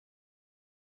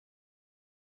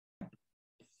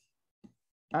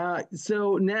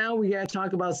So now we got to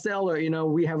talk about seller.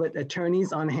 We have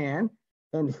attorneys on hand,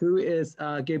 and who is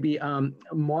going to be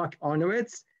Mark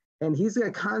Aronowitz, and he's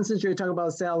going to concentrate talk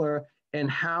about seller and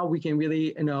how we can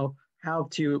really, how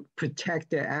to protect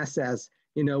their assets,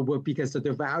 because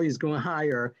the value is going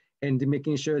higher, and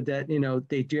making sure that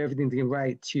they do everything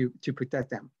right to protect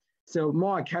them. So,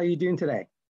 Mark, how are you doing today?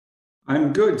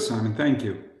 I'm good, Simon. Thank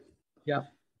you. Yeah.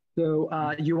 So,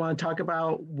 you want to talk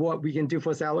about what we can do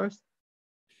for sellers?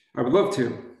 I would love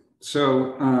to.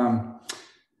 So,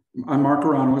 I'm Mark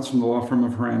Aronowitz from the law firm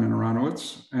of Horan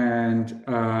Aronowitz, and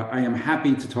I am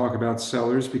happy to talk about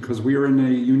sellers because we are in a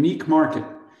unique market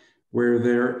where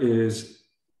there is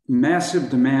massive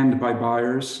demand by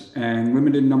buyers and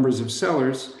limited numbers of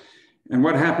sellers. And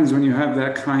what happens when you have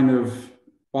that kind of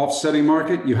offsetting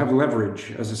market? You have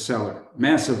leverage as a seller,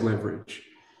 massive leverage.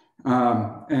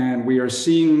 And we are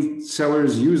seeing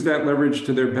sellers use that leverage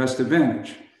to their best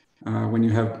advantage. When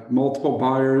you have multiple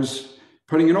buyers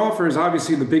putting in offers,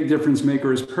 obviously the big difference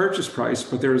maker is purchase price,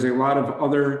 but there is a lot of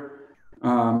other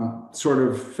sort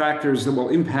of factors that will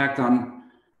impact on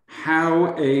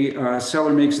how a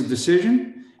seller makes a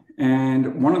decision.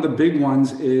 And one of the big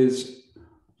ones is,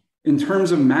 in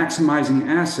terms of maximizing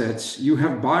assets, you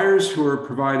have buyers who are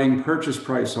providing purchase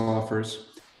price offers.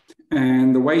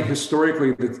 And the way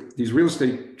historically that these real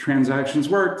estate transactions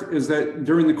worked is that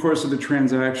during the course of the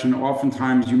transaction,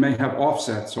 oftentimes you may have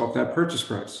offsets off that purchase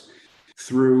price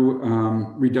through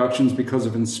reductions because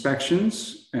of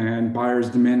inspections and buyers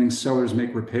demanding sellers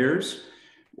make repairs,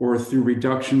 or through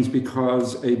reductions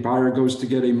because a buyer goes to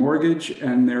get a mortgage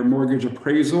and their mortgage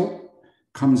appraisal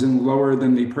comes in lower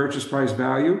than the purchase price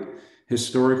value.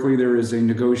 Historically, there is a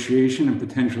negotiation and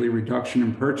potentially reduction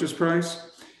in purchase price.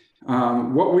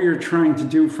 What we are trying to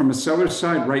do from a seller's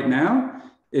side right now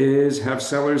is have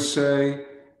sellers say,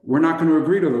 we're not going to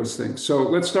agree to those things. So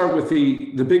let's start with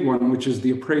the big one, which is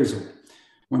the appraisal.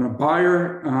 When a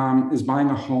buyer is buying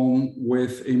a home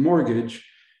with a mortgage,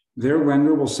 their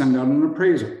lender will send out an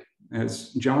appraisal,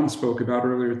 as John spoke about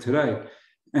earlier today.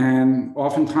 And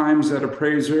oftentimes that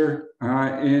appraiser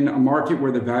in a market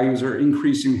where the values are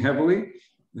increasing heavily,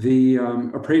 the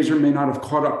appraiser may not have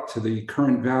caught up to the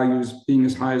current values being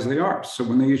as high as they are. So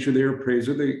when they issue their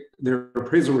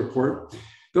appraisal report,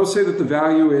 they'll say that the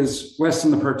value is less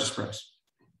than the purchase price.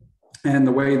 And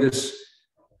the way this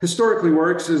historically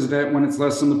works is that when it's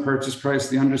less than the purchase price,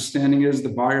 the understanding is the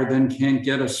buyer then can't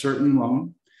get a certain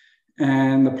loan,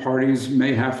 and the parties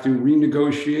may have to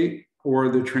renegotiate, or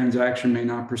the transaction may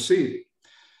not proceed.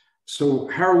 So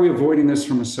how are we avoiding this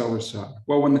from a seller's side?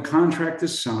 Well, when the contract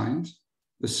is signed,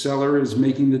 the seller is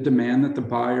making the demand that the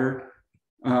buyer,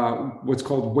 what's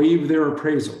called waive their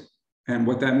appraisal. And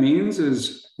what that means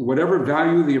is whatever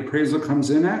value the appraisal comes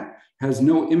in at has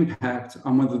no impact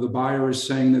on whether the buyer is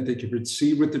saying that they could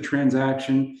proceed with the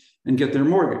transaction and get their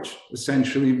mortgage,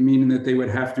 essentially meaning that they would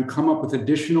have to come up with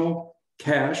additional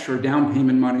cash or down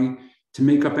payment money to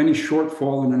make up any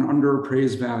shortfall in an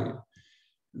underappraised value.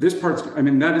 This part's,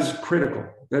 that is critical.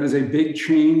 That is a big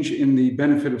change in the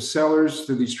benefit of sellers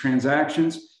through these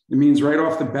transactions. It means right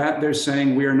off the bat, they're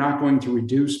saying we are not going to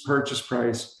reduce purchase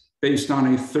price based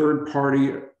on a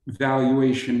third-party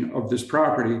valuation of this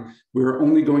property. We're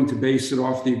only going to base it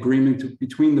off the agreement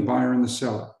between the buyer and the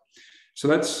seller. So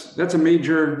that's a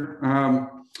major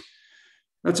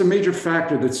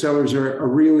factor that sellers are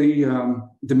really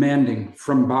demanding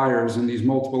from buyers in these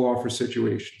multiple offer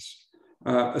situations.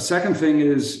 A second thing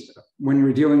is when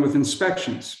you're dealing with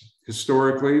inspections.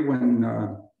 Historically, when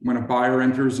a buyer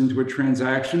enters into a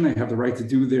transaction, they have the right to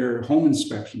do their home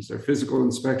inspections, their physical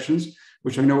inspections,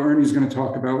 which I know Ernie's going to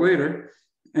talk about later.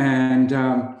 And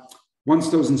once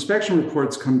those inspection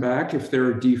reports come back, if there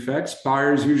are defects,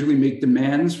 buyers usually make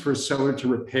demands for a seller to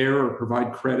repair or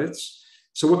provide credits.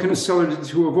 So what can a seller do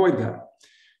to avoid that?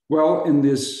 Well, in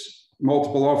this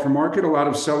multiple offer market, a lot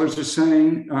of sellers are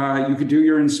saying you could do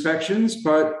your inspections,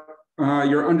 but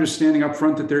you're understanding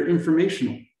upfront that they're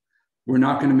informational. We're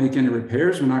not going to make any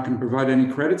repairs. We're not going to provide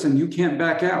any credits, and you can't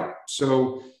back out.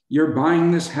 So you're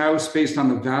buying this house based on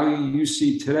the value you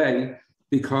see today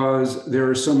because there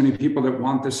are so many people that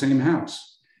want the same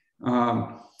house.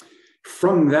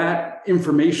 From that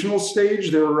informational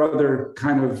stage, there are other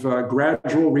kind of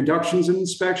gradual reductions in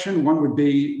inspection. One would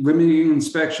be limiting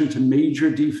inspection to major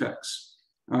defects.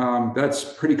 That's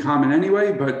pretty common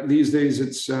anyway, but these days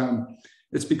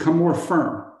it's become more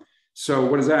firm. So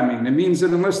what does that mean? It means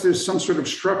that unless there's some sort of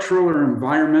structural or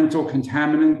environmental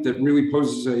contaminant that really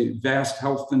poses a vast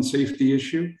health and safety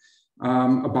issue,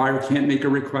 a buyer can't make a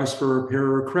request for a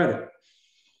repair or credit.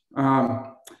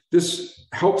 This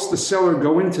helps the seller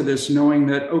go into this knowing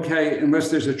that, okay, unless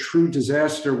there's a true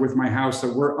disaster with my house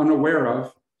that we're unaware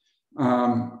of,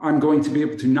 I'm going to be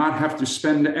able to not have to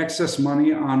spend excess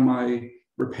money on my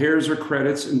repairs or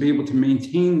credits and be able to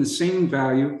maintain the same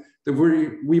value that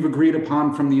we've agreed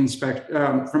upon from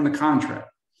the contract.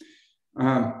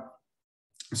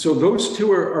 So those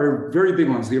two are very big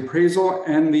ones, the appraisal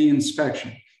and the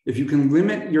inspection. If you can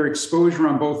limit your exposure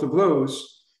on both of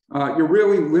those, you're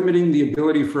really limiting the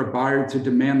ability for a buyer to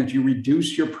demand that you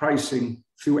reduce your pricing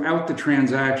throughout the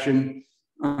transaction,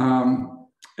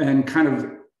 and kind of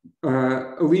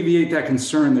alleviate that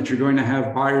concern that you're going to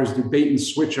have buyers do bait and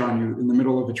switch on you in the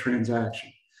middle of a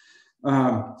transaction.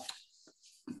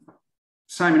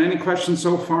 Simon, any questions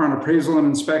so far on appraisal and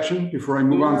inspection before I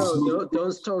move on?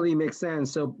 Those totally make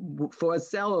sense. So for a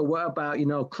seller, what about,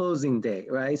 closing day,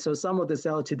 right? So some of the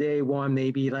seller today want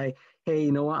maybe like, hey,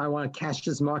 you know what, I want to catch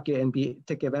this market and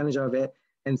take advantage of it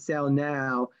and sell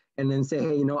now, and then say,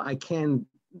 hey, I can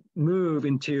move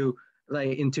into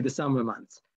the summer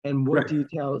months. And what do you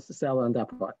tell the seller on that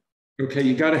part? Okay,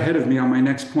 you got ahead of me on my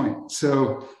next point.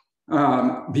 So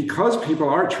because people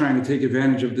are trying to take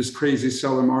advantage of this crazy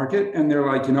seller market, and they're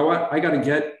like, you know what, I got to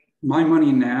get my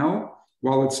money now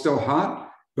while it's still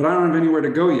hot, but I don't have anywhere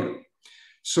to go yet.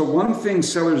 So one thing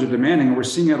sellers are demanding, and we're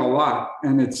seeing it a lot,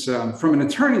 and it's from an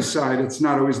attorney's side, it's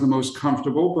not always the most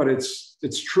comfortable, but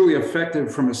it's truly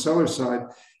effective from a seller side,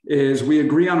 is we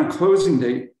agree on a closing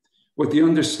date with the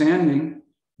understanding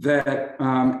that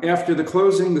after the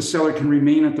closing, the seller can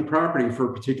remain at the property for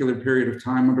a particular period of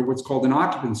time under what's called an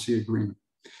occupancy agreement.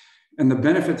 And the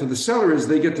benefit to the seller is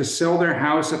they get to sell their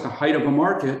house at the height of a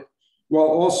market while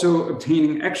also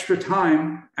obtaining extra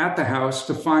time at the house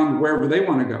to find wherever they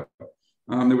want to go.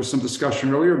 There was some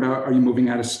discussion earlier about, are you moving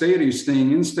out of state? Are you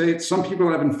staying in state? Some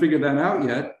people haven't figured that out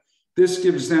yet. This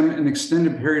gives them an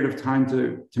extended period of time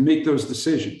to make those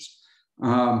decisions,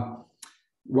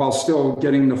 while still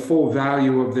getting the full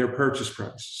value of their purchase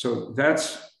price. So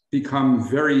that's become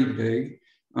very big.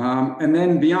 And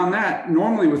then beyond that,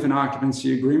 normally with an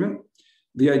occupancy agreement,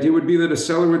 the idea would be that a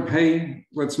seller would pay,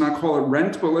 let's not call it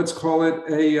rent, but let's call it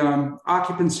a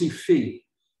occupancy fee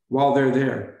while they're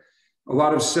there. A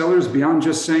lot of sellers, beyond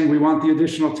just saying we want the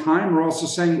additional time, are also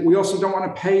saying we also don't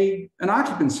want to pay an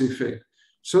occupancy fee.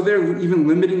 So they're even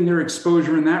limiting their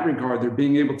exposure in that regard. They're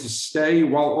being able to stay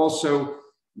while also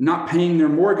not paying their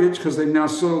mortgage because they've now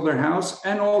sold their house,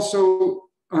 and also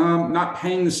not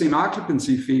paying the same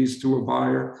occupancy fees to a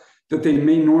buyer that they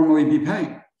may normally be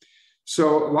paying.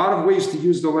 So a lot of ways to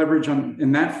use the leverage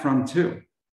in that front too.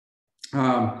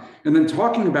 And then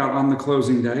talking about on the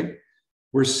closing day,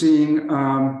 we're seeing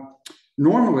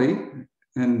normally,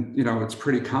 and it's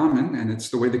pretty common, and it's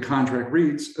the way the contract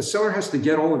reads, a seller has to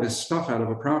get all of his stuff out of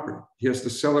a property. He has to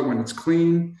sell it when it's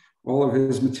clean, all of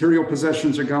his material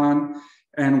possessions are gone.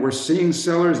 And we're seeing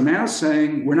sellers now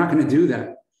saying, we're not going to do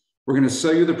that. We're going to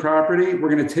sell you the property. We're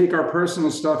going to take our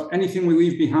personal stuff. Anything we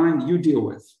leave behind, you deal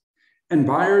with. And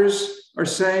buyers are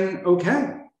saying,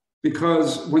 okay,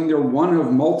 because when they're one of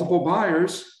multiple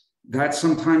buyers, that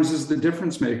sometimes is the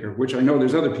difference maker, which I know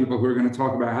there's other people who are going to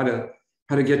talk about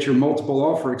how to get your multiple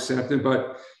offer accepted.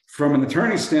 But from an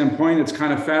attorney standpoint, it's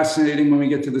kind of fascinating when we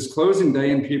get to this closing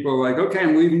day and people are like, okay,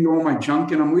 I'm leaving you all my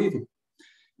junk and I'm leaving.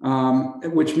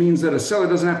 Which means that a seller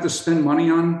doesn't have to spend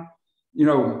money on,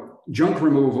 junk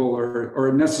removal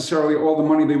or necessarily all the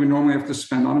money they would normally have to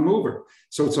spend on a mover.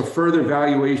 So it's a further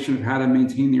valuation of how to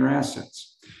maintain your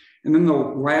assets. And then the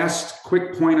last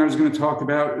quick point I was going to talk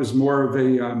about is more of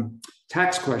a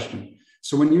tax question.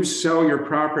 So when you sell your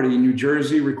property, New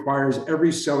Jersey requires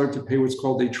every seller to pay what's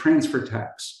called a transfer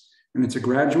tax. And it's a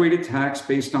graduated tax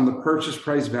based on the purchase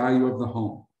price value of the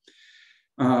home.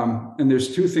 And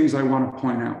there's two things I want to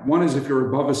point out. One is if you're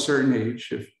above a certain age,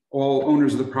 if all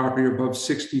owners of the property are above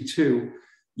 62,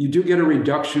 you do get a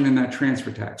reduction in that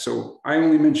transfer tax. So I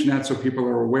only mention that so people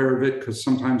are aware of it, because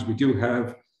sometimes we do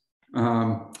have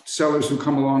sellers who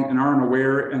come along and aren't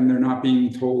aware, and they're not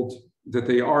being told that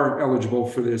they are eligible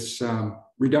for this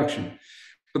reduction.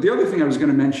 But the other thing I was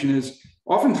going to mention is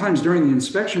oftentimes during the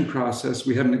inspection process,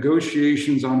 we have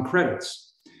negotiations on credits.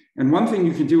 And one thing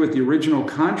you can do at the original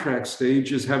contract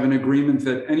stage is have an agreement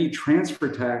that any transfer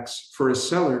tax for a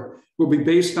seller will be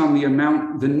based on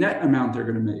the net amount they're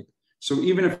going to make. So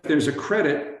even if there's a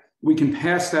credit, we can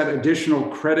pass that additional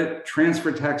credit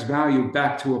transfer tax value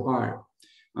back to a buyer.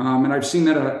 And I've seen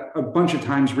that a bunch of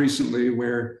times recently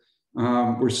where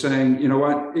we're saying, you know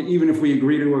what, even if we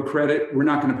agree to a credit, we're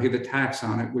not going to pay the tax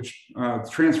on it, which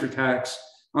transfer tax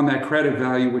on that credit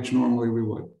value, which normally we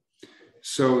would.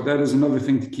 So that is another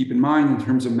thing to keep in mind in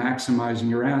terms of maximizing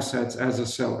your assets as a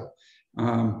seller.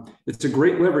 It's a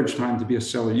great leverage time to be a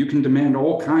seller. You can demand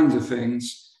all kinds of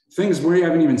things we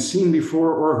haven't even seen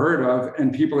before or heard of,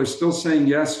 and people are still saying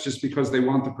yes just because they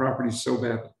want the property so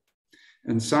badly.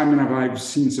 And Simon and I have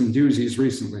seen some doozies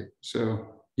recently, so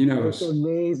he knows. It's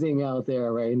amazing out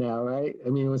there right now, right? I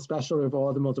mean, especially with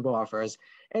all the multiple offers.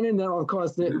 And then, of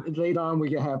course, later on, we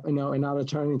can have another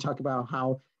attorney talk about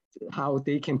how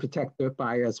they can protect the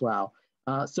buyer as well.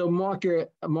 So Mark,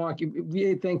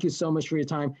 really thank you so much for your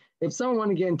time. If someone want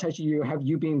to get in touch with you, have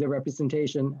you being the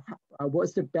representation,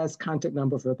 what's the best contact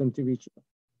number for them to reach you?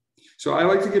 So I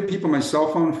like to give people my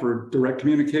cell phone for direct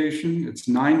communication. It's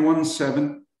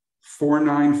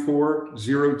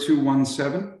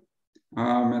 917-494-0217.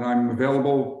 And I'm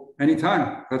available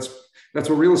anytime. That's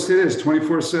what real estate is,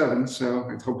 24/7. So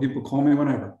I hope people call me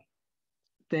whenever.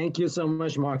 Thank you so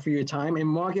much, Mark, for your time. And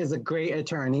Mark is a great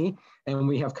attorney, and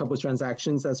we have a couple of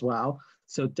transactions as well.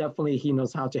 So definitely he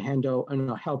knows how to handle and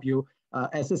help you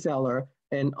as a seller,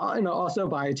 and also a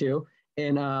buyer too,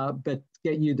 and but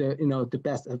get you the the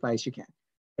best advice you can.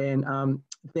 And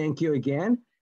thank you again.